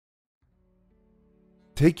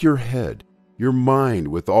Take your head, your mind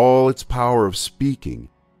with all its power of speaking,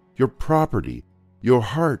 your property, your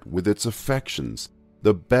heart with its affections,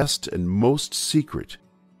 the best and most secret.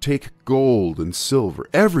 Take gold and silver,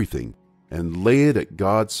 everything, and lay it at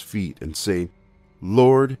God's feet and say,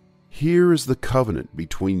 Lord, here is the covenant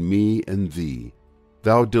between me and thee.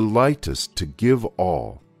 Thou delightest to give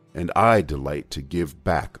all, and I delight to give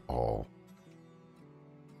back all.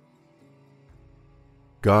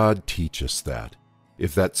 God teach us that,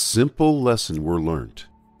 if that simple lesson were learnt,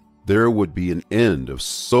 there would be an end of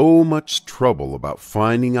so much trouble about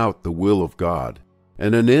finding out the will of God,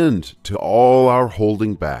 and an end to all our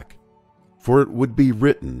holding back. For it would be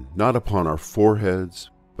written not upon our foreheads,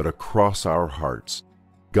 but across our hearts,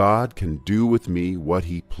 God can do with me what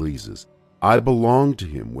he pleases. I belong to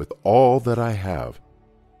him with all that I have.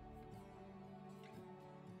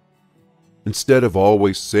 Instead of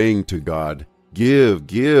always saying to God, Give,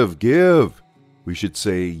 give, give, we should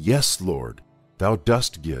say, Yes, Lord, thou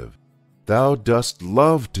dost give. Thou dost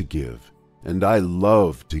love to give, and I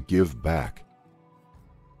love to give back.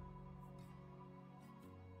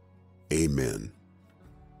 Amen.